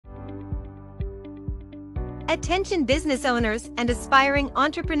Attention business owners and aspiring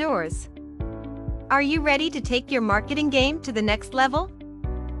entrepreneurs. Are you ready to take your marketing game to the next level?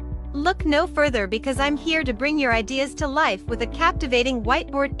 Look no further because I'm here to bring your ideas to life with a captivating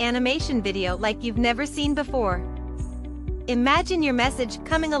whiteboard animation video like you've never seen before. Imagine your message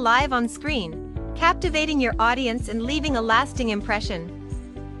coming alive on screen, captivating your audience and leaving a lasting impression.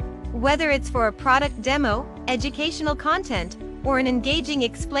 Whether it's for a product demo, educational content, or an engaging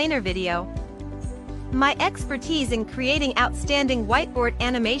explainer video, my expertise in creating outstanding whiteboard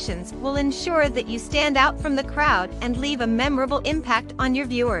animations will ensure that you stand out from the crowd and leave a memorable impact on your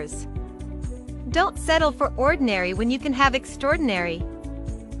viewers. Don't settle for ordinary when you can have extraordinary.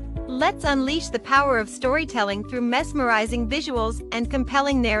 Let's unleash the power of storytelling through mesmerizing visuals and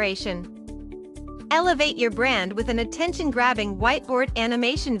compelling narration. Elevate your brand with an attention-grabbing whiteboard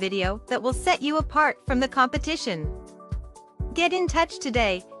animation video that will set you apart from the competition. Get in touch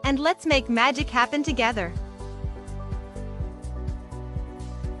today, and let's make magic happen together.